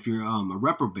you're a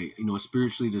reprobate,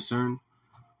 spiritually discerned,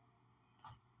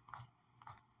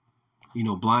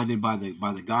 blinded by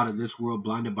the God of this world,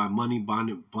 blinded by money,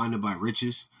 blinded by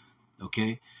riches.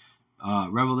 Okay.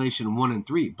 Revelation 1 and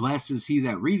 3. Blessed is he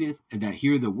that readeth and that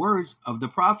hear the words of the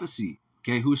prophecy.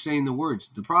 Okay, who's saying the words?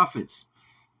 The prophets.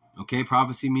 Okay,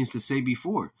 prophecy means to say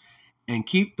before. And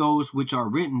keep those which are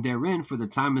written therein, for the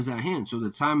time is at hand. So the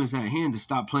time is at hand to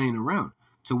stop playing around,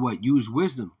 to what? Use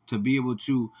wisdom, to be able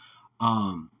to,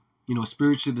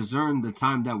 spiritually discern the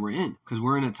time that we're in, because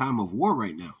we're in a time of war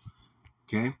right now.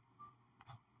 Okay,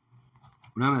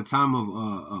 we're not in a time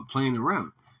of playing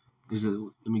around.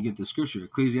 Let me get the scripture.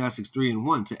 Ecclesiastes 3 and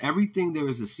 1. To everything there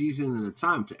is a season and a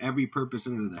time, to every purpose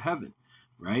under the heaven.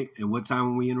 Right? And what time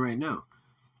are we in right now?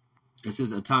 It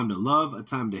says a time to love, a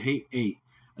time to hate. 8.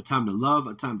 A time to love,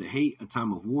 a time to hate, a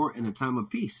time of war, and a time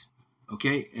of peace.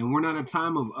 Okay? And we're not in a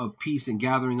time of peace and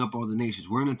gathering up all the nations.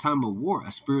 We're in a time of war,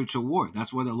 a spiritual war.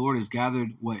 That's why the Lord has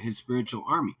gathered his spiritual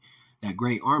army. That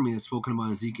great army that's spoken about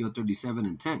in Ezekiel 37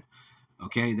 and 10.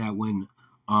 Okay? That when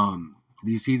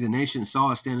these heathen nations saw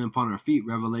us standing upon our feet,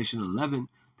 Revelation 11,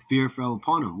 fear fell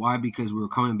upon them. Why? Because we were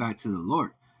coming back to the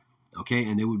Lord. Okay,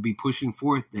 and they would be pushing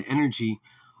forth the energy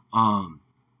of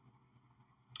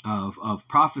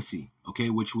prophecy. Okay,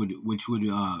 which would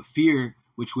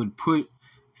put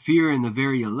fear in the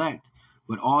very elect,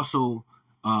 but also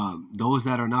those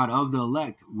that are not of the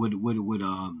elect would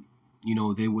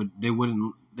they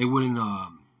wouldn't I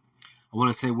want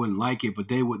to say wouldn't like it, but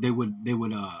they would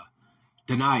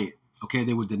deny it. Okay,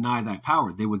 they would deny that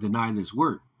power. They would deny this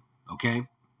word. Okay,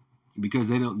 because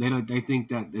they think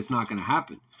that it's not going to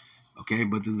happen. Okay,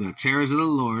 but through the terrors of the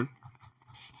Lord,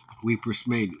 we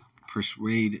persuade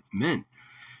men.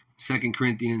 2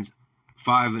 Corinthians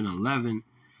 5:11.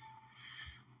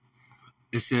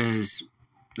 It says,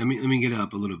 let me get it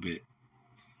up a little bit.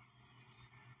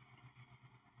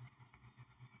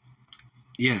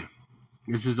 Yeah,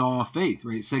 this is all faith,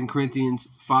 right? 2 Corinthians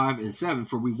 5:7.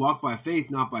 For we walk by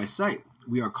faith, not by sight.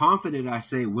 We are confident, I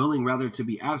say, willing rather to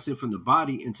be absent from the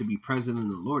body and to be present in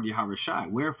the Lord,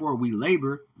 Yahawashi. Wherefore we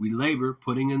labor,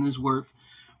 putting in this work,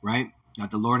 right,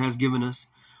 that the Lord has given us.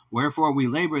 Wherefore we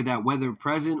labor that whether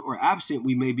present or absent,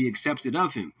 we may be accepted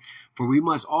of him. For we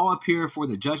must all appear for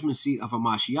the judgment seat of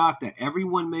Hamashiach, that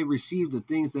everyone may receive the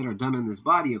things that are done in this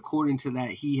body according to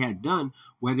that he had done,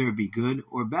 whether it be good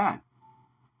or bad.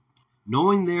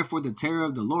 Knowing therefore the terror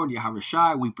of the Lord,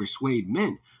 Yahawashi, we persuade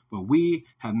men, but we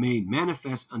have made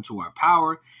manifest unto our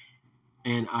power,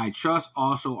 and I trust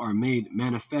also are made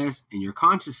manifest in your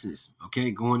consciousness.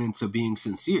 Okay, going into being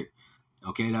sincere.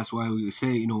 Okay, that's why we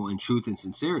say, in truth and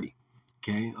sincerity.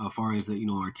 Okay, as far as the,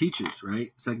 our teachers,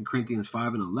 right? 2 Corinthians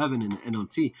 5:11 in the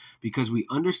NLT, because we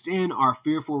understand our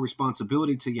fearful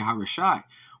responsibility to Yahawashi.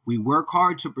 We work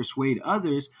hard to persuade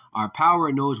others. Our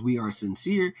power knows we are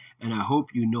sincere, and I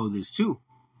hope you know this too.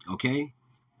 Okay,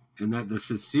 and that the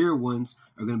sincere ones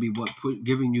are going to be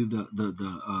giving you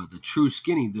the true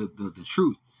skinny, the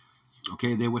truth.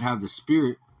 Okay, they would have the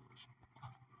spirit.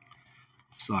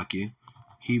 Slakia,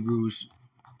 Hebrews,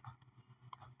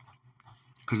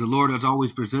 because the Lord has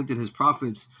always presented his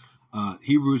prophets.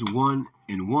 Hebrews 1:1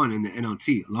 in the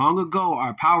NLT. Long ago,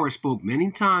 our power spoke many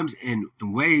times in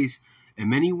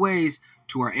many ways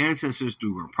to our ancestors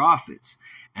through our prophets.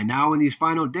 And now in these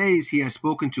final days, he has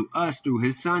spoken to us through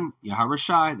his son,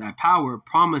 Yahawashi. That power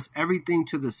promised everything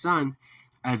to the son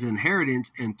as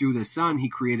inheritance, and through the son, he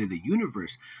created the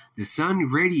universe. The son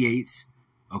radiates,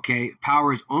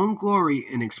 power's own glory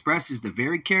and expresses the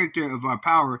very character of our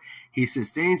power. He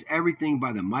sustains everything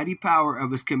by the mighty power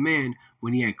of his command.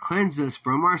 When he had cleansed us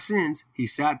from our sins, he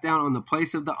sat down on the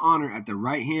place of the honor at the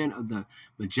right hand of the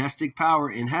majestic power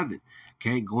in heaven.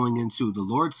 Okay, going into the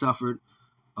Lord suffered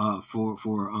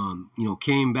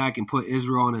came back and put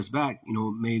Israel on his back,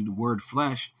 made the word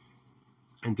flesh.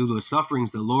 And through those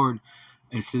sufferings, the Lord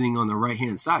is sitting on the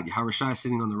right-hand side. Yahawashi is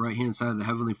sitting on the right-hand side of the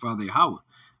Heavenly Father, Yahweh.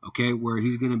 Okay, where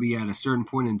he's going to be at a certain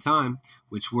point in time,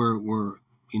 which we're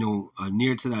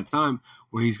near to that time,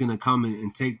 where he's going to come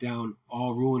and take down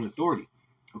all rule and authority.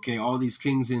 Okay, all these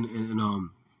kings and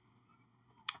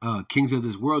kings of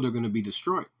this world are going to be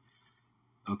destroyed.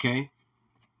 Okay,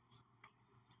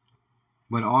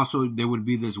 but also there would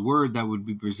be this word that would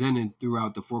be presented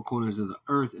throughout the four corners of the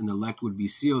earth, and the elect would be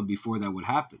sealed before that would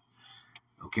happen.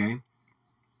 Okay,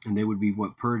 and they would be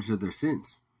purged of their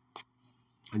sins.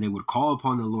 And they would call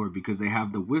upon the Lord because they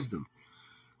have the wisdom.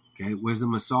 Okay,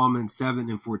 wisdom of Solomon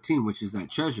 7:14, which is that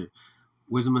treasure.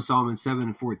 Wisdom of Solomon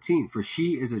 7:14. For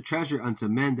she is a treasure unto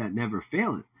men that never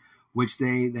faileth, which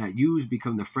they that use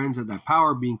become the friends of that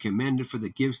power, being commended for the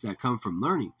gifts that come from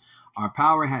learning. Our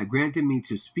power had granted me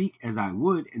to speak as I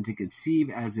would, and to conceive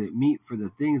as it meet for the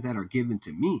things that are given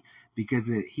to me, because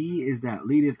he is that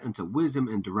leadeth unto wisdom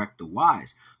and direct the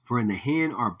wise. For in the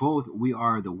hand are both, we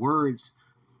are the words.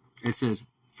 It says,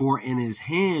 for in his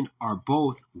hand are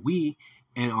both we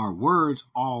and our words,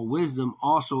 all wisdom,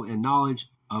 also in knowledge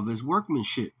of his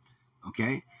workmanship.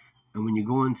 Okay? And when you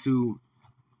go into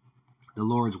the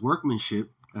Lord's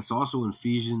workmanship, that's also in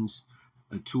Ephesians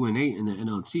 2:8 in the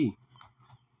NLT.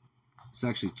 It's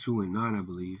actually 2:9, I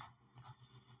believe.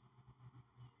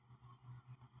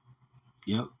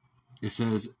 Yep. It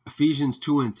says Ephesians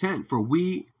 2:10. For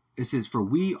we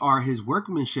are his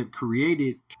workmanship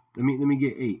created. Let me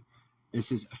get 8. It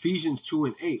says Ephesians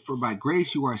 2:8, for by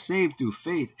grace you are saved through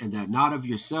faith, and that not of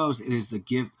yourselves, it is the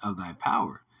gift of thy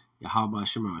power. Yahweh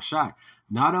Shemashai.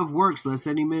 Not of works, lest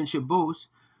any man should boast.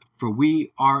 For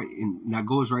we are, and that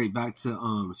goes right back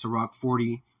to Sirach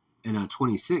 40 and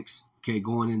 26. Okay,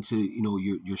 going into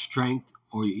your strength,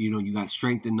 or you got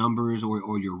strength in numbers,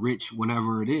 or you're rich,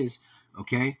 whatever it is.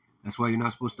 Okay, that's why you're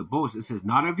not supposed to boast. It says,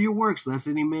 not of your works, lest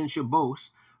any man should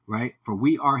boast. Right? For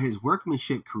we are his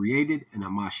workmanship created in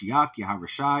Hamashiach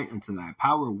Yahawashi unto thy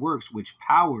power works, which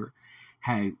power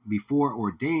had before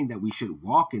ordained that we should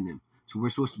walk in them. So we're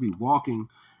supposed to be walking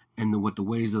in with the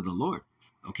ways of the Lord.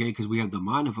 Okay? Because we have the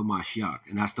mind of Hamashiach.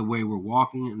 And that's the way we're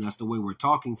walking, and that's the way we're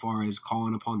talking, far as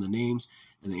calling upon the names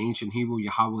in the ancient Hebrew,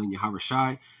 Yahweh and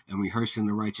Yahawashi, and rehearsing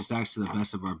the righteous acts to the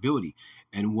best of our ability.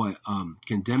 And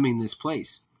condemning this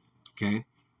place. Okay?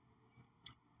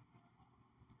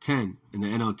 10 in the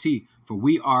NLT. For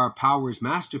we are Power's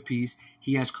masterpiece.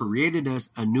 He has created us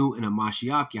anew in a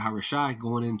Mashiach, Yahawashi,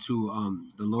 going into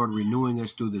the Lord renewing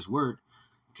us through this word.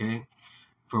 Okay.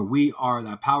 For we are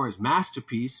that Power's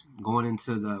masterpiece, going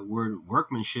into the word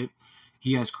workmanship.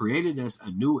 He has created us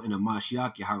anew in a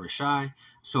Mashiach, Yahawashi,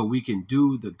 so we can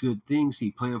do the good things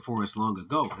he planned for us long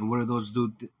ago. And what are those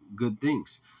good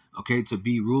things? Okay, to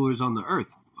be rulers on the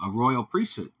earth, a royal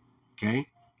priesthood. Okay.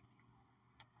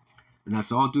 And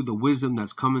that's all through the wisdom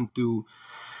that's coming through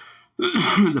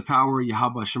the power of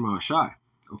Yahweh Shema Shai.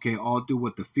 Okay, all through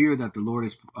what the fear that the Lord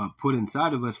has put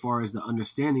inside of us, as far as the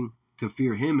understanding to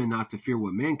fear him and not to fear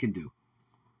what man can do.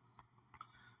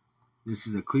 This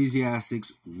is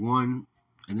Ecclesiastes 1,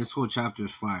 and this whole chapter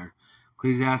is fire.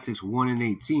 Ecclesiastes 1 and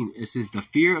 18. It says, the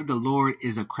fear of the Lord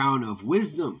is a crown of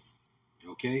wisdom.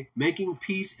 Okay, making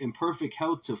peace and perfect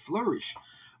health to flourish,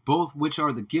 both which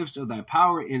are the gifts of thy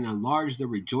power, and enlarge the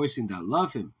rejoicing that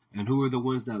love him. And who are the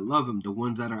ones that love him? The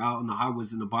ones that are out on the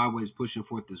highways and the byways pushing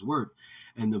forth this word.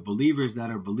 And the believers that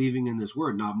are believing in this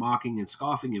word, not mocking and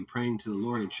scoffing and praying to the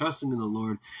Lord and trusting in the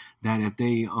Lord, that if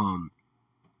they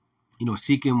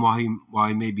seek him while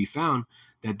he may be found,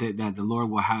 that the Lord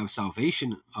will have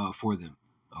salvation for them.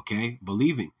 Okay?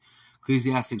 Believing.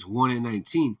 Ecclesiastes 1 and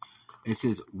 19. It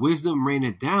says, wisdom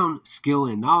reigneth down, skill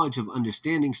and knowledge of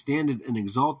understanding standeth and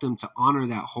exalt them to honor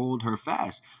that hold her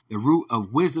fast. The root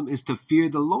of wisdom is to fear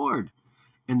the Lord,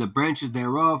 and the branches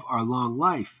thereof are long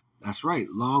life. That's right,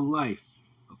 long life.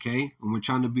 Okay, when we're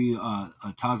trying to be a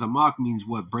tazamak means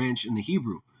what? Branch in the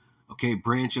Hebrew. Okay,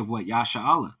 branch of what?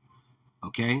 Yasha'Allah.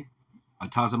 Okay, a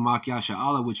tazamak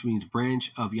Yasha'Allah, which means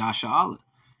branch of Yasha'Allah.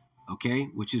 Okay,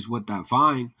 which is what that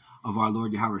vine of our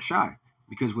Lord Yahawashi.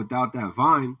 Because without that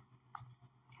vine,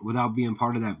 without being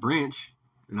part of that branch,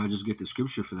 and I'll just get the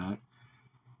scripture for that.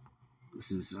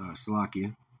 This is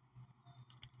Salakia.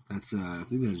 That's I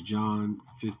think that's John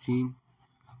 15.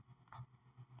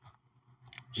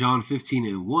 John 15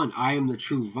 and 1. I am the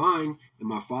true vine, and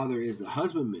my Father is the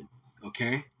husbandman.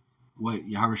 Okay, what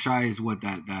Yahawashi is what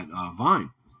that vine.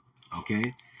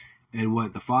 Okay, and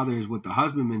what the Father is what the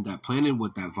husbandman that planted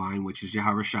with that vine, which is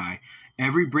Yahawashi.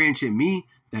 Every branch in me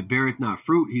that beareth not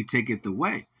fruit, he taketh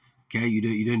away. Okay, you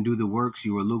didn't do the works,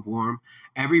 you were lukewarm.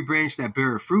 Every branch that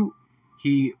beareth fruit,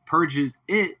 he purges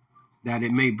it, that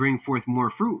it may bring forth more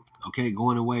fruit. Okay,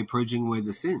 going away, purging away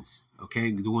the sins.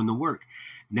 Okay, doing the work.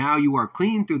 Now you are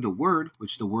clean through the word,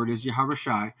 which the word is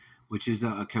Yahawashi, which is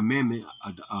a commandment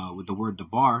with the word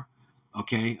debar.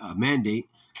 Okay, a mandate,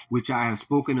 which I have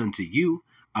spoken unto you.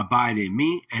 Abide in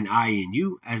me, and I in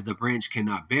you, as the branch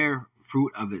cannot bear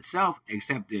fruit of itself,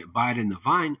 except it abide in the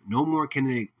vine. No more can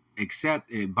it except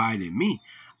it abide in me.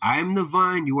 I am the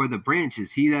vine, you are the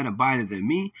branches. He that abideth in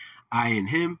me, I in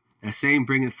him, that same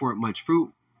bringeth forth much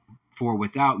fruit. For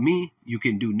without me, you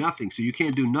can do nothing. So you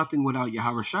can't do nothing without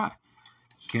Yahawashi.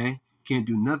 Okay? Can't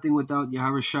do nothing without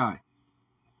Yahawashi.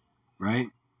 Right?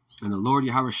 And the Lord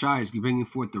Yahawashi is bringing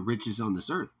forth the riches on this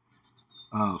earth.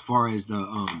 Far as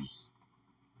the,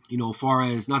 far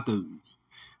as not the,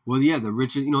 the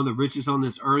riches, the riches on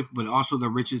this earth, but also the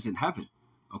riches in heaven.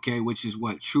 Okay, which is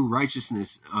what? True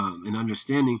righteousness and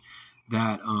understanding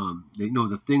that,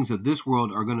 the things of this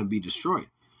world are going to be destroyed.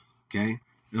 Okay,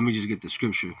 let me just get the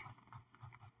scripture.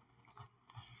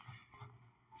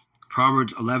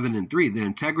 Proverbs 11 and 3. The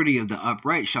integrity of the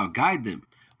upright shall guide them,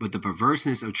 but the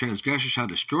perverseness of transgressors shall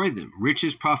destroy them.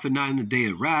 Riches profit not in the day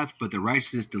of wrath, but the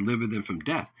righteousness deliver them from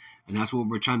death. And that's what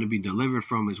we're trying to be delivered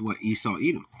from, is what? Esau,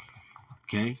 Edom.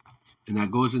 Okay, and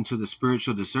that goes into the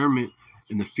spiritual discernment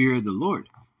and the fear of the Lord.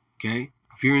 Okay,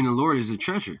 fearing the Lord is a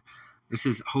treasure. This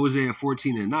is Hosea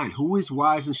 14 and 9. Who is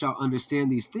wise and shall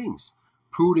understand these things?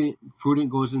 Prudent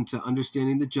goes into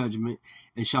understanding the judgment,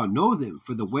 and shall know them.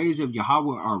 For the ways of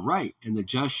Yahweh are right, and the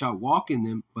just shall walk in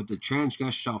them, but the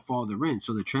transgressors shall fall therein.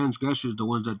 So the transgressors, the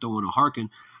ones that don't want to hearken,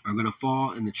 are going to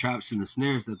fall in the traps and the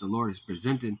snares that the Lord has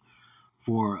presented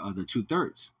for the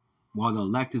 2/3, while the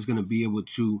elect is going to be able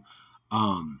to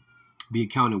be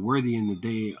accounted worthy in the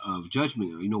day of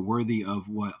judgment. Worthy of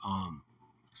what?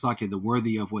 The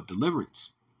worthy of what?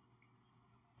 Deliverance.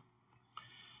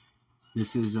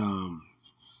 This is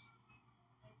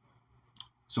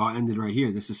so I ended right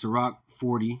here. This is Sirach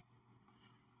 40.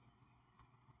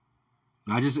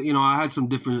 And I just, I had some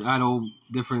different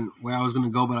where I was going to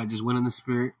go, but I just went in the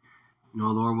spirit.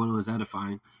 Lord, when it was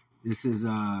edifying. This is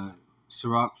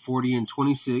Sirach 40 and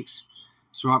 26.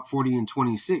 Sirach 40 and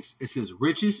 26. It says,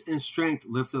 riches and strength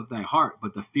lift up thy heart,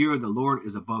 but the fear of the Lord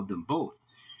is above them both.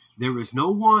 There is no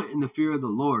want in the fear of the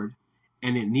Lord,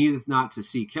 and it needeth not to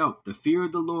seek help. The fear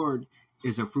of the Lord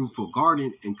is a fruitful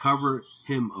garden, and cover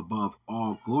him above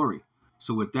all glory.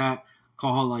 So with that,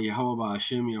 Kohala Yahweh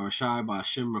Ba'ashim Yahushai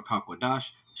Ba'ashim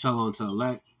Rakakwadash. Shalom to the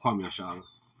elect. Kwam Yashala.